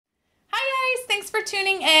thanks for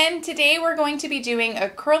tuning in. Today we're going to be doing a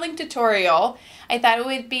curling tutorial. I thought it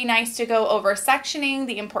would be nice to go over sectioning,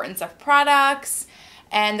 the importance of products,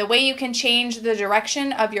 and the way you can change the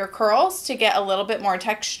direction of your curls to get a little bit more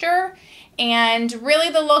texture. And really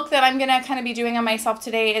the look that I'm gonna kind of be doing on myself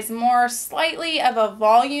today is more slightly of a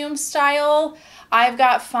volume style. I've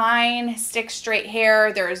got fine, stick straight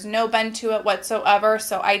hair. There is no bend to it whatsoever.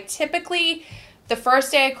 So I typically, the first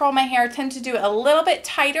day I curl my hair, tend to do it a little bit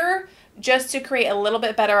tighter just to create a little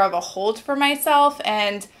bit better of a hold for myself.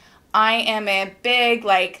 And I am a big,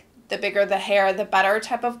 like, the bigger the hair, the better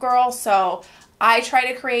type of girl. So I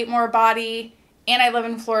try to create more body, and I live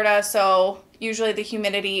in Florida, so usually the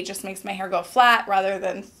humidity just makes my hair go flat rather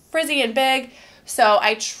than frizzy and big. So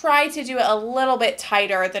I try to do it a little bit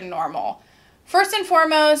tighter than normal. First and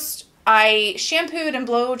foremost, I shampooed and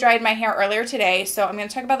blow dried my hair earlier today, so I'm going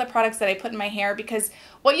to talk about the products that I put in my hair, because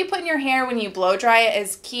what you put in your hair when you blow dry it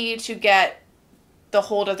is key to get the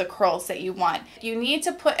hold of the curls that you want. You need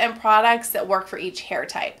to put in products that work for each hair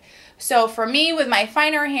type. So for me, with my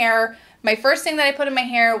finer hair, my first thing that I put in my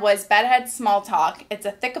hair was Bedhead Small Talk. It's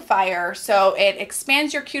a thickifier, so it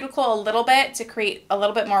expands your cuticle a little bit to create a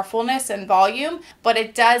little bit more fullness and volume, but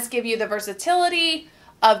it does give you the versatility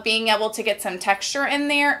of being able to get some texture in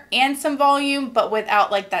there and some volume, but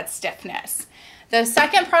without like that stiffness. The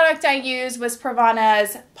second product I used was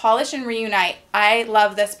Pravana's Polish and Reunite. I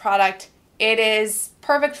love this product. It is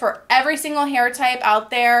perfect for every single hair type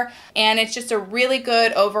out there, and it's just a really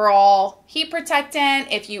good overall heat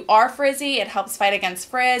protectant. If you are frizzy, it helps fight against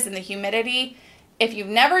frizz and the humidity. If you've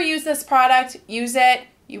never used this product, use it.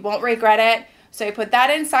 You won't regret it. So I put that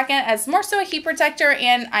in second as more so a heat protector,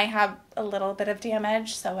 and I have a little bit of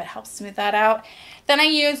damage, so it helps smooth that out. Then I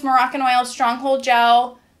use Moroccan Stronghold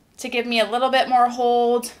Gel to give me a little bit more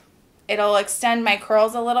hold. It'll extend my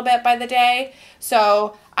curls a little bit by the day.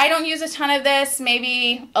 So I don't use a ton of this,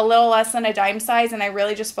 maybe a little less than a dime size, and I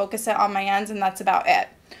really just focus it on my ends, and that's about it.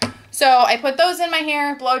 So I put those in my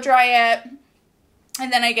hair, blow dry it,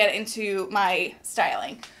 and then I get into my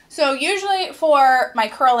styling. So usually for my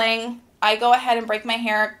curling, I go ahead and break my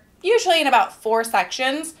hair usually in about 4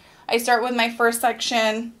 sections. I start with my first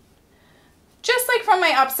section, just like from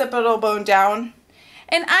my occipital bone down.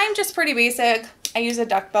 And I'm just pretty basic. I use a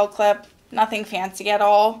duckbill clip, nothing fancy at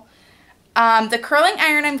all. The curling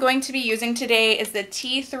iron I'm going to be using today is the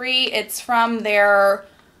T3. It's from their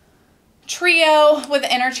trio with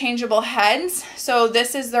interchangeable heads. So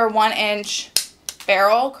this is their 1-inch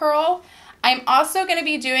barrel curl. I'm also going to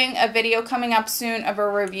be doing a video coming up soon of a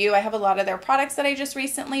review. I have a lot of their products that I just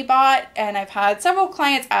recently bought, and I've had several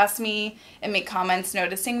clients ask me and make comments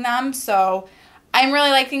noticing them. So I'm really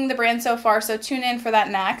liking the brand so far, so tune in for that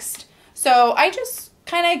next. So I just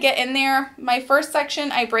kind of get in there. My first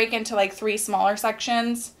section I break into like 3 smaller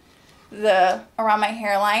sections around my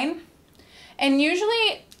hairline. And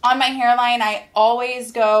usually on my hairline I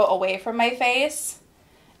always go away from my face,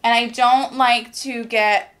 and I don't like to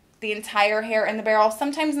get the entire hair in the barrel.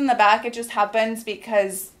 Sometimes in the back it just happens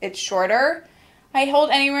because it's shorter. I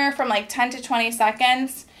hold anywhere from like 10 to 20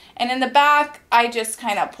 seconds, and in the back I just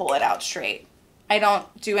kind of pull it out straight. I don't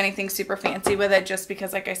do anything super fancy with it, just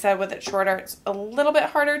because, like I said, with it shorter it's a little bit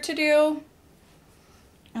harder to do.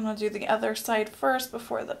 And I'll do the other side first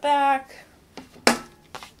before the back.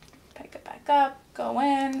 Pick it back up, go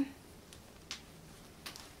in,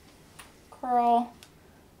 curl,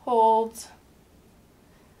 hold.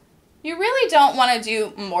 You really don't want to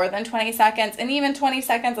do more than 20 seconds, and even 20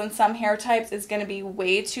 seconds on some hair types is going to be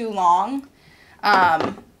way too long.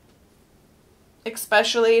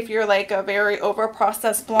 Especially if you're like a very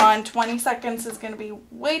over-processed blonde, 20 seconds is going to be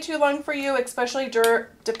way too long for you, especially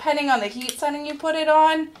depending on the heat setting you put it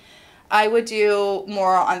on. I would do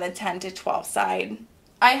more on the 10 to 12 side.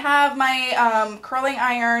 I have my curling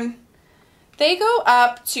iron. They go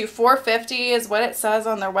up to 450 is what it says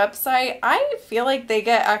on their website. I feel like they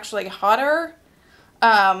get actually hotter.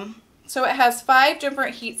 So it has 5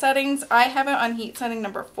 different heat settings. I have it on heat setting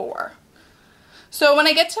number 4. So when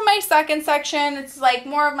I get to my second section, it's like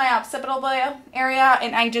more of my occipital area,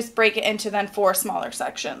 and I just break it into then 4 smaller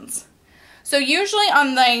sections. So usually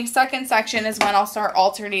on the second section is when I'll start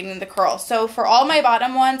alternating the curls. So for all my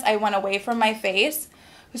bottom ones, I went away from my face.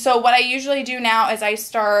 So what I usually do now is I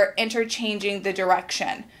start interchanging the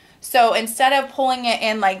direction. So instead of pulling it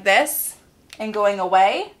in like this and going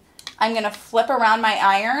away, I'm going to flip around my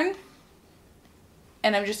iron,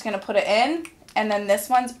 and I'm just going to put it in, and then this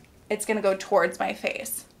one's, it's going to go towards my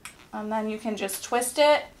face. And then you can just twist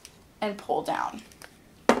it and pull down.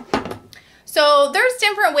 So there's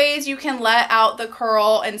different ways you can let out the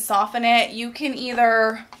curl and soften it. You can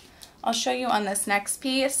either, I'll show you on this next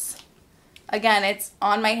piece. Again, it's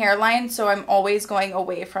on my hairline, so I'm always going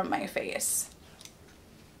away from my face.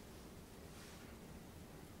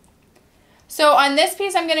 So on this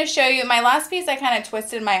piece, I'm going to show you, my last piece, I kind of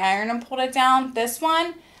twisted my iron and pulled it down. This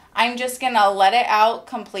one, I'm just going to let it out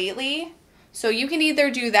completely. So you can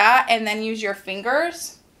either do that and then use your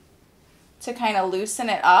fingers to kind of loosen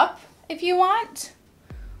it up if you want.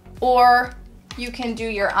 Or you can do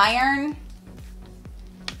your iron.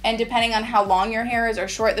 And depending on how long your hair is or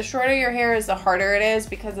short, the shorter your hair is, the harder it is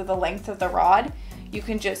because of the length of the rod. You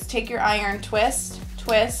can just take your iron, twist,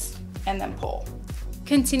 twist, and then pull.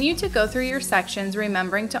 Continue to go through your sections,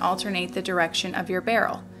 remembering to alternate the direction of your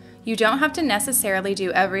barrel. You don't have to necessarily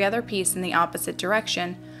do every other piece in the opposite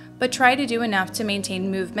direction, but try to do enough to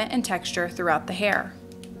maintain movement and texture throughout the hair.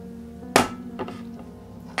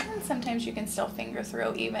 And sometimes you can still finger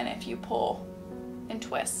through even if you pull and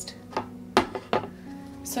twist.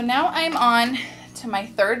 So now I'm on to my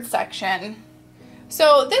third section.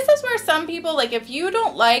 So this is where some people, like if you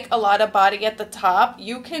don't like a lot of body at the top,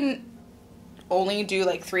 you can only do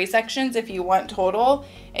like 3 sections if you want total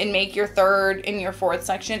and make your third and your fourth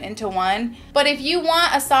section into one. But if you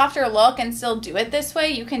want a softer look and still do it this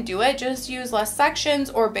way, you can do it. Just use less sections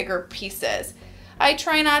or bigger pieces. I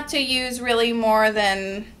try not to use really more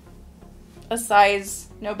than a size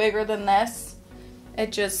no bigger than this.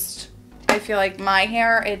 It just, I feel like my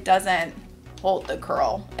hair, it doesn't hold the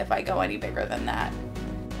curl if I go any bigger than that.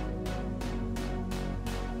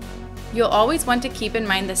 You'll always want to keep in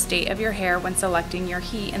mind the state of your hair when selecting your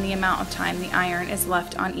heat and the amount of time the iron is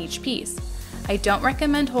left on each piece. I don't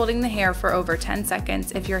recommend holding the hair for over 10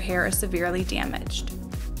 seconds if your hair is severely damaged.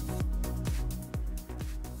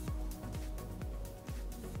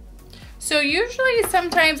 So usually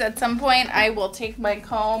sometimes at some point I will take my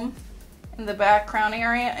comb in the back crown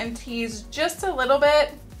area and tease just a little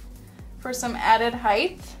bit for some added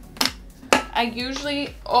height. I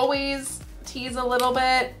usually always tease a little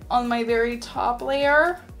bit on my very top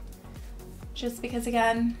layer, just because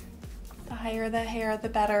again, the higher the hair, the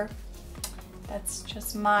better. That's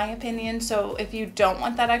just my opinion. So if you don't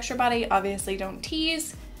want that extra body, obviously don't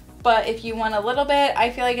tease. But if you want a little bit, I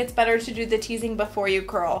feel like it's better to do the teasing before you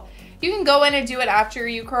curl. You can go in and do it after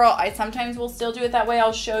you curl. I sometimes will still do it that way.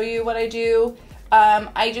 I'll show you what I do.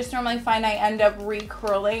 I just normally find I end up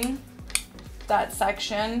re-curling that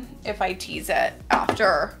section if I tease it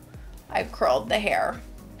after I've curled the hair.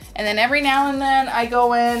 And then every now and then I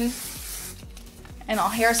go in and I'll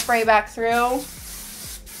hairspray back through.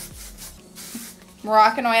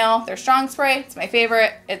 Moroccan oil, their strong spray, it's my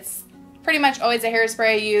favorite. It's pretty much always a hairspray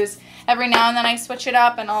I use. Every now and then I switch it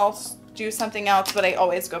up and I'll do something else, but I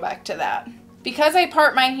always go back to that. Because I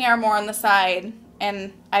part my hair more on the side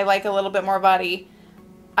and I like a little bit more body,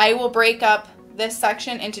 I will break up this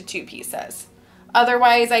section into 2 pieces.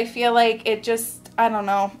 Otherwise, I feel like it just, I don't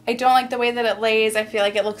know. I don't like the way that it lays. I feel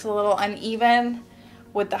like it looks a little uneven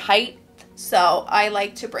with the height. So I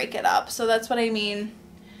like to break it up. So that's what I mean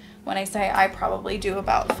when I say I probably do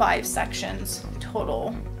about 5 sections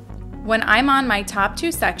total. When I'm on my top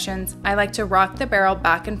 2 sections, I like to rock the barrel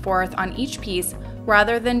back and forth on each piece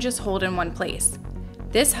rather than just hold in one place.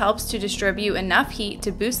 This helps to distribute enough heat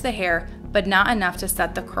to boost the hair, but not enough to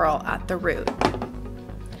set the curl at the root.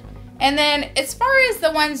 And then as far as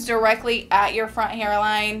the ones directly at your front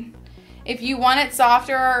hairline, if you want it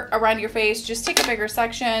softer around your face, just take a bigger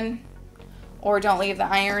section or don't leave the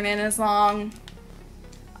iron in as long.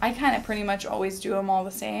 I kind of pretty much always do them all the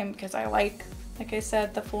same because I like I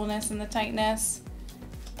said, the fullness and the tightness.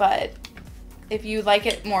 But if you like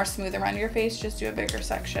it more smooth around your face, just do a bigger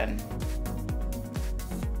section.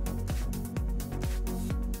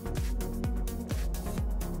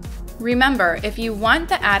 Remember, if you want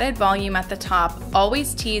the added volume at the top,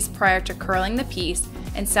 always tease prior to curling the piece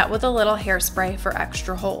and set with a little hairspray for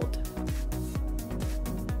extra hold.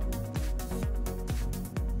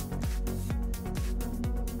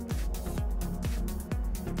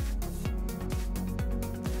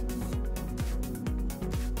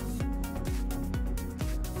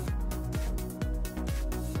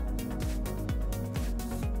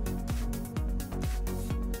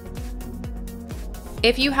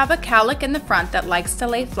 If you have a cowlick in the front that likes to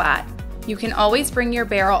lay flat, you can always bring your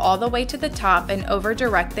barrel all the way to the top and over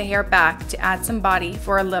direct the hair back to add some body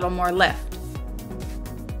for a little more lift.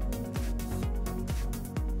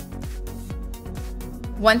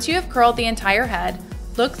 Once you have curled the entire head,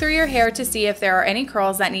 look through your hair to see if there are any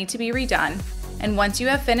curls that need to be redone, and once you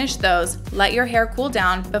have finished those, let your hair cool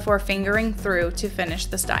down before fingering through to finish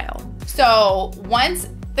the style. So once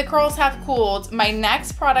the curls have cooled, my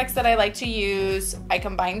next products that I like to use, I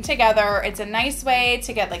combine together. It's a nice way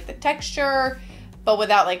to get like the texture but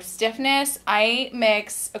without like stiffness, I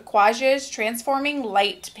mix Aquage's Transforming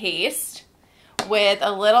Light Paste with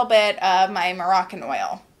a little bit of my Moroccan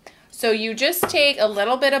oil. So you just take a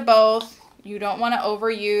little bit of both. You don't want to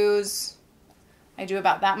overuse. I do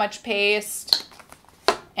about that much paste.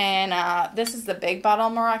 And this is the big bottle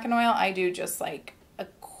of Moroccan oil. I do just like a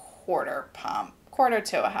quarter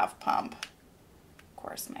to a half pump. Of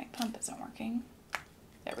course, my pump isn't working.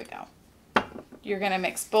 There we go. You're going to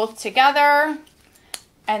mix both together.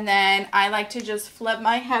 And then I like to just flip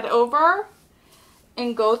my head over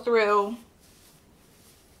and go through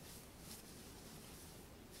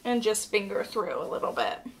and just finger through a little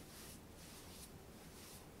bit.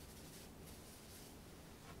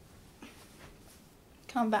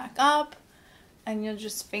 Come back up and you'll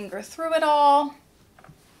just finger through it all.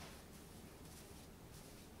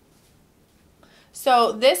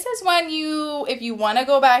 So this is when you, if you want to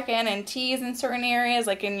go back in and tease in certain areas,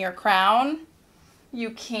 like in your crown,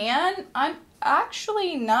 you can. I'm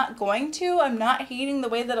actually not going to. I'm not hating the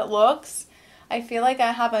way that it looks. I feel like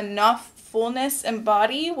I have enough fullness and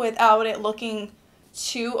body without it looking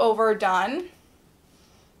too overdone.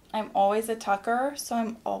 I'm always a tucker, so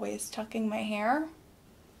I'm always tucking my hair.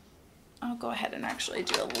 I'll go ahead and actually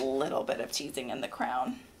do a little bit of teasing in the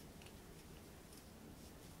crown.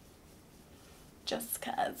 Just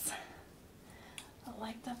because I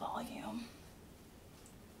like the volume.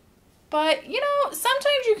 But, you know,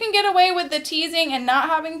 sometimes you can get away with the teasing and not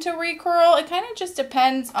having to recurl. It kind of just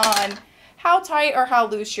depends on how tight or how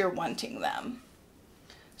loose you're wanting them.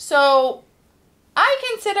 So I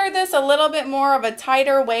consider this a little bit more of a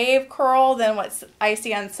tighter wave curl than what I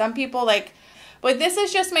see on some people. But this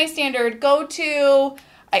is just my standard go-to.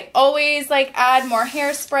 I always like add more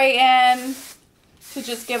hairspray in to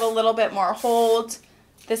just give a little bit more hold.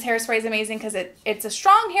 This hairspray is amazing because it's a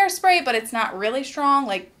strong hairspray, but it's not really strong.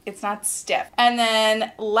 Like, it's not stiff. And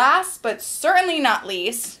then last but certainly not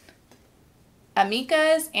least,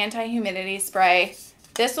 Amika's anti-humidity spray.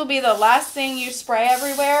 This will be the last thing you spray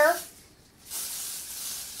everywhere,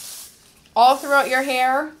 all throughout your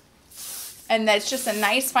hair. And that's just a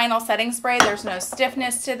nice final setting spray. There's no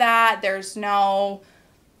stiffness to that. There's no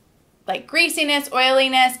like greasiness,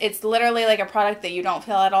 oiliness. It's literally like a product that you don't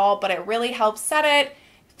feel at all, but it really helps set it,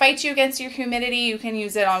 fight you against your humidity. You can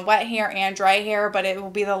use it on wet hair and dry hair, but it will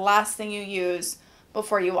be the last thing you use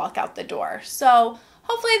before you walk out the door. So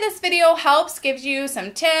hopefully this video helps, gives you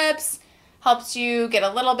some tips, helps you get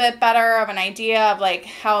a little bit better of an idea of like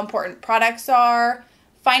how important products are.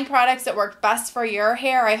 Find products that work best for your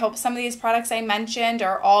hair. I hope some of these products I mentioned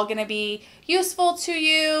are all going to be useful to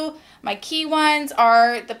you. My key ones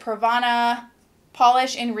are the Pravana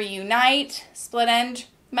Polish and Reunite Split End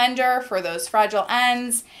Mender for those fragile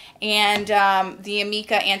ends, and the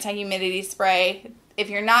Amika Anti-Humidity Spray.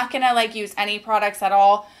 If you're not going to like use any products at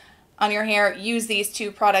all on your hair, use these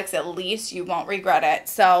two products at least. You won't regret it.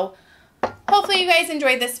 So hopefully you guys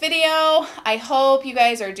enjoyed this video. I hope you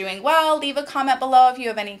guys are doing well. Leave a comment below if you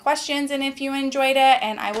have any questions and if you enjoyed it,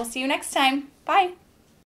 and I will see you next time. Bye.